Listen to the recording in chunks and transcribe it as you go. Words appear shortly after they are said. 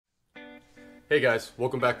Hey guys,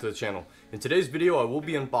 welcome back to the channel. In today's video, I will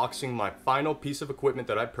be unboxing my final piece of equipment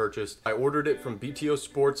that I purchased. I ordered it from BTO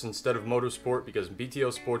Sports instead of Motorsport because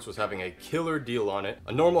BTO Sports was having a killer deal on it.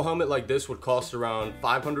 A normal helmet like this would cost around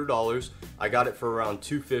 $500. I got it for around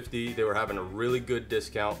 $250. They were having a really good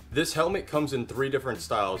discount. This helmet comes in 3 different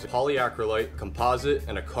styles: polyacrylite, composite,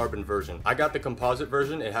 and a carbon version. I got the composite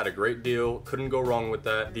version. It had a great deal. Couldn't go wrong with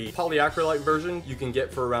that. The polyacrylite version you can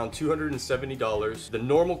get for around $270. The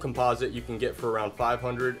normal composite you can get for around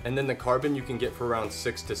 $500, and then the carbon you can get for around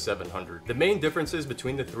 $600 to $700. The main differences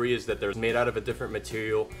between the 3 is that they're made out of a different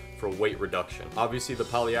material for weight reduction. Obviously the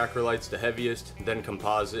polyacrylite's the heaviest, then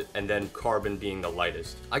composite, and then carbon being the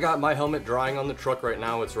lightest. I got my helmet drying on the truck right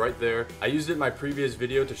now. It's right there. I used it in my previous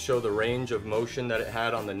video to show the range of motion that it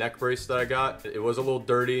had on the neck brace that I got. It was a little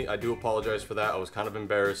dirty. I do apologize for that. I was kind of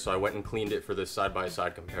embarrassed, so I went and cleaned it for this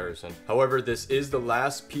side-by-side comparison. However, this is the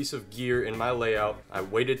last piece of gear in my layout. I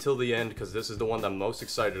waited till the end because this is the one that I'm most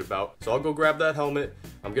excited about. So I'll go grab that helmet.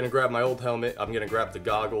 I'm gonna grab my old helmet. I'm gonna grab the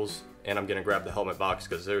goggles, and I'm gonna grab the helmet box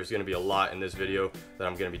because there's gonna be a lot in this video that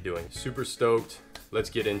I'm gonna be doing. Super stoked. Let's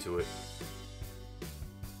get into it.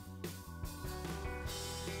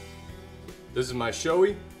 This is my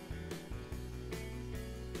Shoei.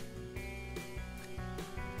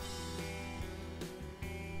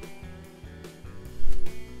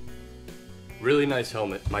 Really nice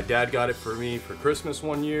helmet. My dad got it for me for Christmas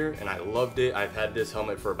one year and I loved it. I've had this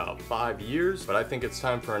helmet for about 5 years, but I think it's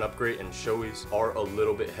time for an upgrade, and Shoeis are a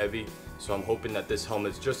little bit heavy. So I'm hoping that this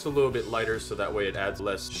helmet's just a little bit lighter so that way it adds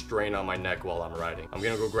less strain on my neck while I'm riding. I'm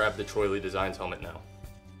gonna go grab the Troy Lee Designs helmet now.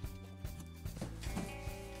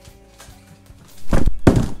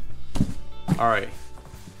 All right,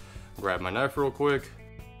 grab my knife real quick.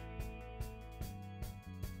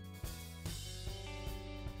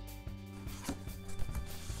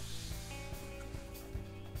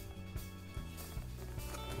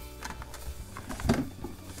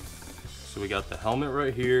 So we got the helmet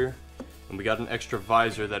right here, and we got an extra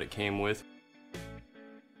visor that it came with.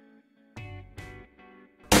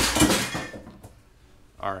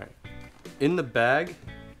 All right, in the bag,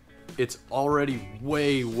 it's already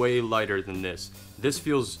way lighter than this. This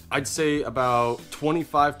feels, I'd say, about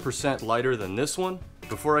 25% lighter than this one.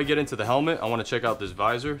 Before I get into the helmet, I want to check out this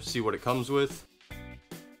visor, see what it comes with.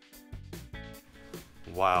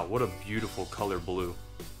 Wow, what a beautiful color blue.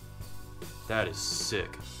 That is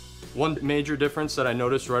sick. One major difference that I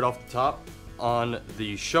noticed right off the top, on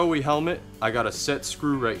the Shoei helmet, I got a set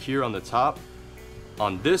screw right here on the top.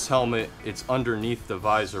 On this helmet, it's underneath the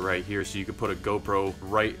visor right here, so you could put a GoPro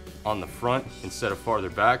right on the front instead of farther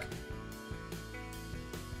back.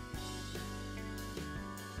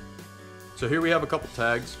 So here we have a couple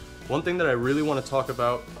tags. One thing that I really want to talk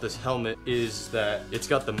about this helmet is that it's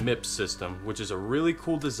got the MIP system, which is a really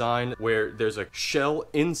cool design where there's a shell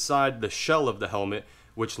inside the shell of the helmet,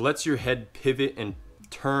 which lets your head pivot and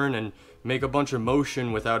turn and make a bunch of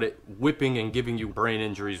motion without it whipping and giving you brain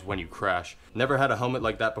injuries when you crash. Never had a helmet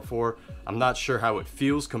like that before. I'm not sure how it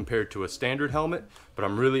feels compared to a standard helmet, but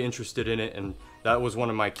I'm really interested in it, and that was one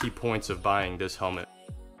of my key points of buying this helmet.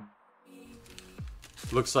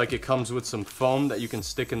 Looks like it comes with some foam that you can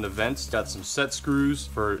stick in the vents. Got some set screws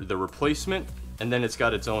for the replacement, and then it's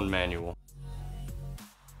got its own manual.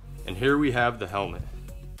 And here we have the helmet.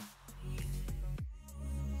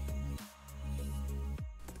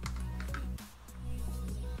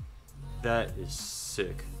 That is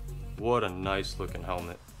sick. What a nice looking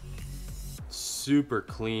helmet. Super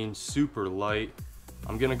clean, super light.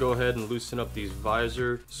 I'm gonna go ahead and loosen up these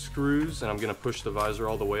visor screws, and I'm gonna push the visor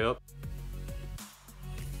all the way up.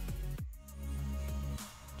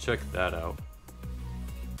 Check that out.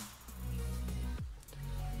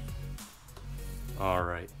 All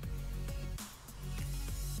right.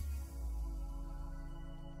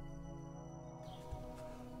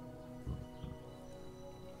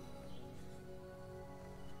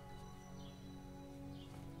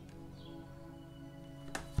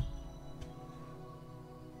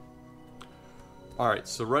 Alright,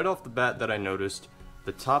 so right off the bat that I noticed,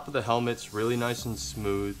 the top of the helmet's really nice and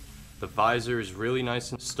smooth. The visor is really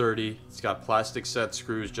nice and sturdy. It's got plastic set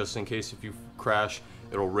screws just in case if you crash,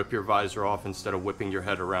 it'll rip your visor off instead of whipping your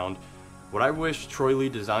head around. What I wish Troy Lee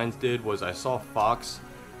Designs did was, I saw Fox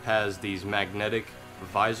has these magnetic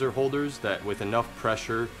visor holders that with enough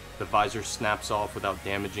pressure, the visor snaps off without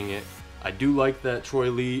damaging it. I do like that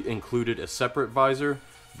Troy Lee included a separate visor,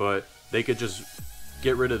 but they could just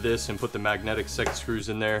get rid of this and put the magnetic set screws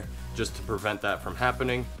in there just to prevent that from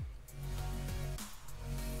happening.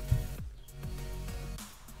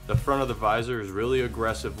 The front of the visor is really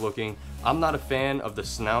aggressive looking. I'm not a fan of the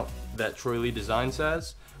snout that Troy Lee Designs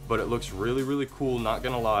has, but it looks really, really cool, not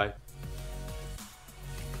gonna lie.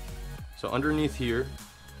 So underneath here,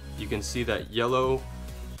 you can see that yellow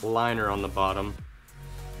liner on the bottom.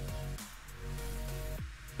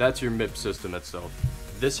 That's your MIP system itself.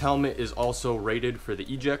 This helmet is also rated for the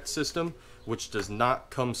eject system, which does not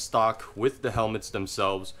come stock with the helmets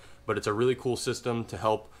themselves, but it's a really cool system to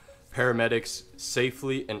help paramedics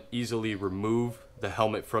safely and easily remove the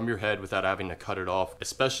helmet from your head without having to cut it off,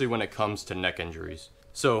 especially when it comes to neck injuries.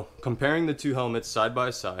 So comparing the two helmets side by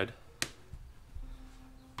side,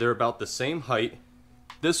 they're about the same height.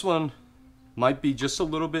 This one might be just a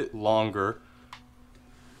little bit longer.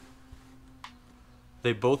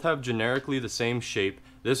 They both have generically the same shape.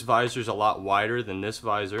 This visor is a lot wider than this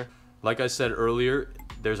visor. Like I said earlier,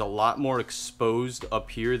 there's a lot more exposed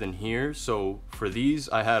up here than here. So for these,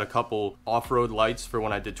 I had a couple off-road lights for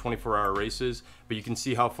when I did 24-hour races, but you can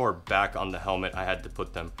see how far back on the helmet I had to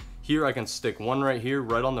put them. Here I can stick one right here,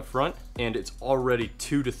 right on the front, and it's already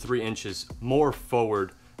 2 to 3 inches more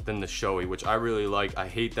forward than the Shoei, which I really like. I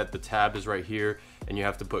hate that the tab is right here and you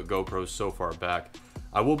have to put GoPros so far back.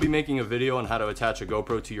 I will be making a video on how to attach a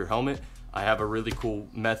GoPro to your helmet. I have a really cool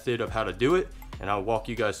method of how to do it, and I'll walk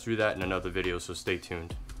you guys through that in another video, so stay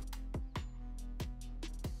tuned.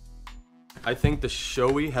 I think the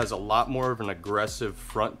Shoei has a lot more of an aggressive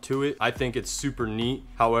front to it. I think it's super neat.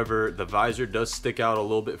 However, the visor does stick out a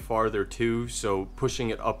little bit farther too, so pushing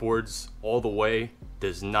it upwards all the way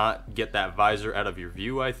does not get that visor out of your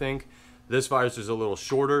view, I think. This visor is a little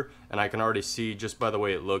shorter, and I can already see just by the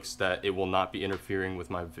way it looks that it will not be interfering with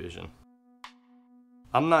my vision.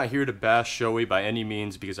 I'm not here to bash Shoei by any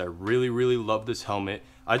means because I really, really love this helmet.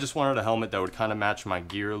 I just wanted a helmet that would kind of match my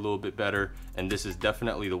gear a little bit better, and this is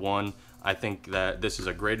definitely the one. I think that this is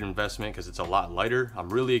a great investment because it's a lot lighter. I'm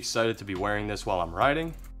really excited to be wearing this while I'm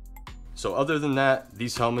riding. So other than that,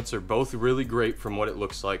 these helmets are both really great from what it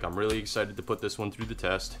looks like. I'm really excited to put this one through the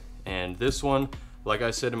test. And this one, like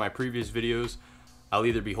I said in my previous videos, I'll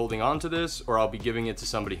either be holding on to this or I'll be giving it to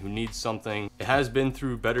somebody who needs something. It has been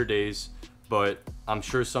through better days, but I'm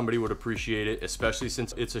sure somebody would appreciate it, especially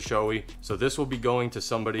since it's a Shoei. So this will be going to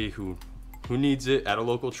somebody who needs it at a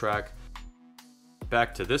local track.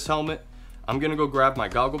 Back to this helmet, I'm gonna go grab my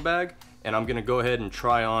goggle bag and I'm gonna go ahead and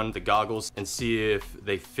try on the goggles and see if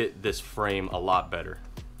they fit this frame a lot better.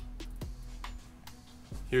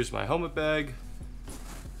 Here's my helmet bag.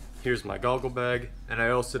 Here's my goggle bag, and I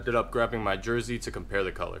also ended up grabbing my jersey to compare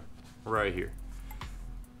the color, right here.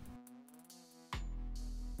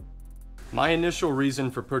 My initial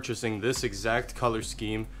reason for purchasing this exact color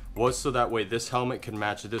scheme was so that way this helmet can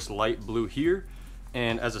match this light blue here,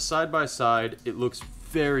 and as a side-by-side, it looks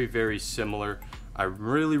very, very similar. I'm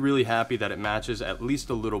really, really happy that it matches at least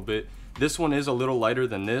a little bit. This one is a little lighter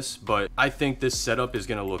than this, but I think this setup is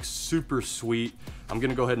gonna look super sweet. I'm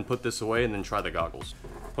gonna go ahead and put this away and then try the goggles.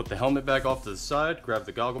 Put the helmet bag off to the side, grab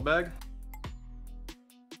the goggle bag.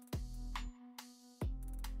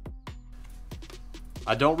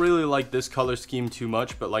 I don't really like this color scheme too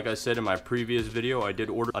much, but like I said in my previous video, I did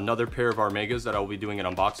order another pair of Armegas that I will be doing an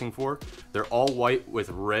unboxing for. They're all white with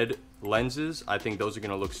red lenses. I think those are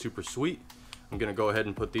gonna look super sweet. I'm gonna go ahead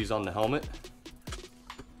and put these on the helmet.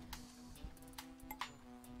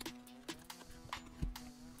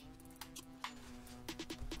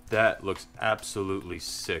 That looks absolutely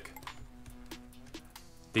sick.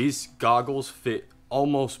 These goggles fit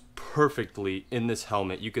almost perfectly in this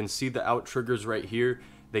helmet. You can see the out triggers right here.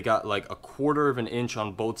 They got like 1/4 of an inch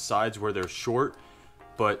on both sides where they're short,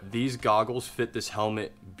 but these goggles fit this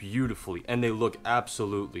helmet beautifully and they look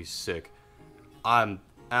absolutely sick. I'm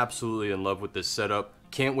absolutely in love with this setup.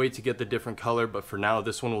 Can't wait to get the different color, but for now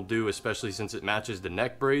this one will do, especially since it matches the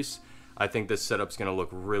neck brace. I think this setup's gonna look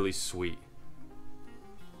really sweet.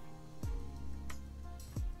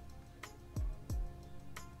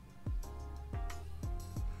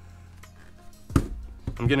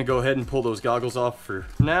 I'm gonna go ahead and pull those goggles off for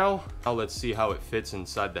now. Now let's see how it fits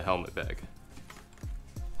inside the helmet bag.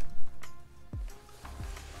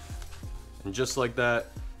 And just like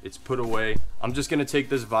that, it's put away. I'm just gonna take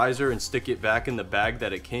this visor and stick it back in the bag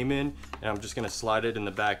that it came in, and I'm just gonna slide it in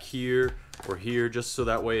the back here or here, just so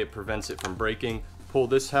that way it prevents it from breaking. Pull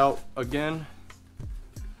this out again,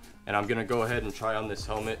 and I'm gonna go ahead and try on this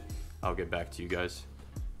helmet. I'll get back to you guys.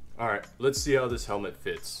 All right, let's see how this helmet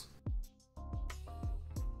fits.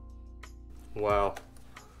 Wow,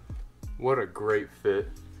 what a great fit.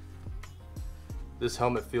 This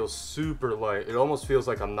helmet feels super light. It almost feels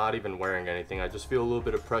like I'm not even wearing anything. I just feel a little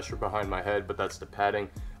bit of pressure behind my head, but that's the padding.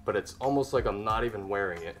 But it's almost like I'm not even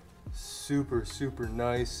wearing it. Super, super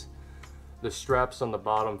nice. The straps on the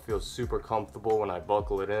bottom feel super comfortable when I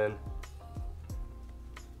buckle it in.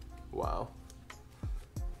 Wow.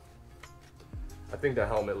 I think the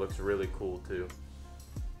helmet looks really cool too.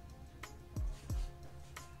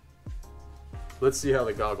 Let's see how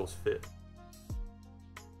the goggles fit.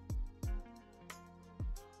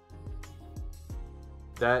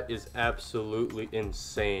 That is absolutely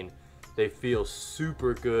insane. They feel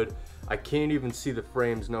super good. I can't even see the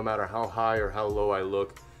frames no matter how high or how low I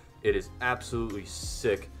look. It is absolutely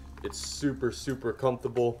sick. It's super, super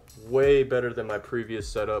comfortable. Way better than my previous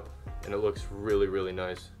setup, and it looks really, really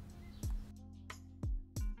nice.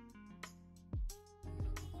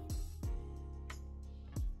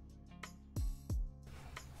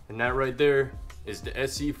 And that right there is the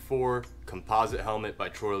SE4 composite helmet by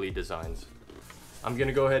Troy Lee Designs. I'm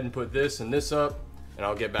gonna go ahead and put this and this up, and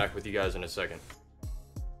I'll get back with you guys in a second.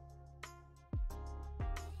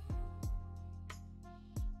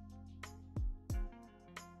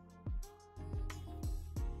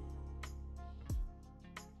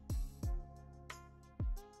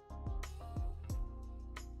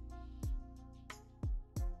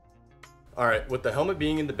 Alright, with the helmet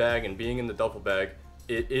being in the bag and being in the duffel bag,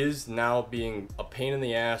 it is now being a pain in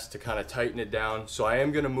the ass to kind of tighten it down. So I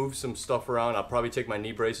am going to move some stuff around. I'll probably take my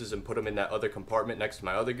knee braces and put them in that other compartment next to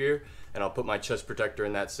my other gear. And I'll put my chest protector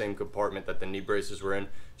in that same compartment that the knee braces were in,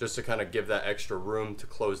 just to kind of give that extra room to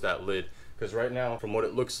close that lid. Because right now, from what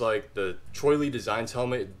it looks like, the Troy Lee Designs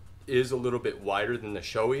helmet is a little bit wider than the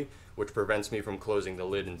Shoei, which prevents me from closing the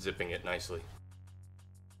lid and zipping it nicely.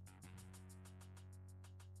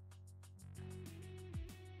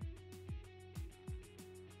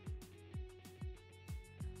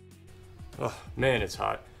 Oh man, it's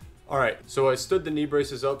hot. Alright, so I stood the knee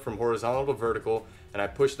braces up from horizontal to vertical, and I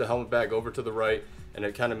pushed the helmet bag over to the right, and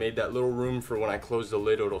it kind of made that little room for when I close the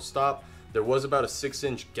lid it'll stop. There was about a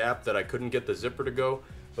 6-inch gap that I couldn't get the zipper to go,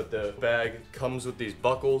 but the bag comes with these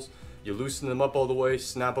buckles. You loosen them up all the way,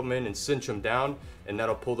 snap them in and cinch them down, and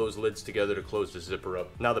that'll pull those lids together to close the zipper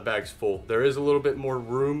up. Now the bag's full. There is a little bit more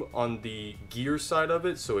room on the gear side of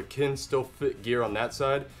it, so it can still fit gear on that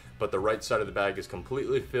side, but the right side of the bag is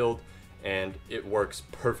completely filled, and it works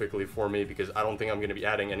perfectly for me because I don't think I'm going to be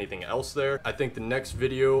adding anything else there. I think the next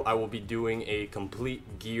video I will be doing a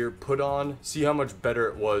complete gear put on, see how much better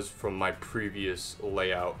it was from my previous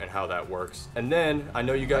layout and how that works. And then I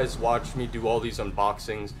know you guys watched me do all these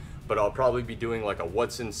unboxings, but I'll probably be doing like a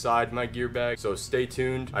what's inside my gear bag, so stay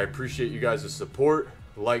tuned. I appreciate you guys' support.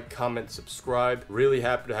 Like, comment, subscribe. Really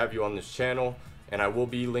happy to have you on this channel. And I will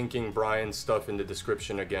be linking Brian's stuff in the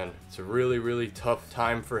description again. It's a really, really tough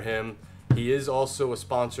time for him. He is also a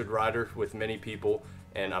sponsored rider with many people,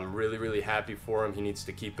 and I'm really, really happy for him. He needs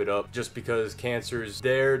to keep it up. Just because cancer's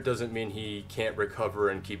there doesn't mean he can't recover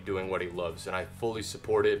and keep doing what he loves, and I fully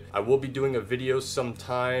support it. I will be doing a video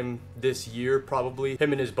sometime this year, probably.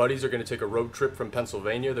 Him and his buddies are gonna take a road trip from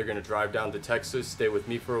Pennsylvania. They're gonna drive down to Texas, stay with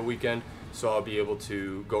me for a weekend, so I'll be able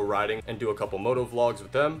to go riding and do a couple moto vlogs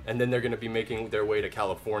with them. And then they're gonna be making their way to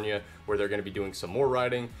California, where they're gonna be doing some more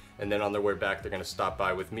riding. And then on their way back, they're gonna stop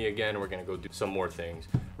by with me again, and we're gonna go do some more things.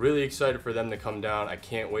 Really excited for them to come down. I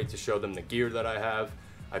can't wait to show them the gear that I have.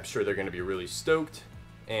 I'm sure they're gonna be really stoked.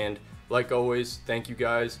 And like always, thank you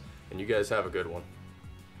guys, and you guys have a good one.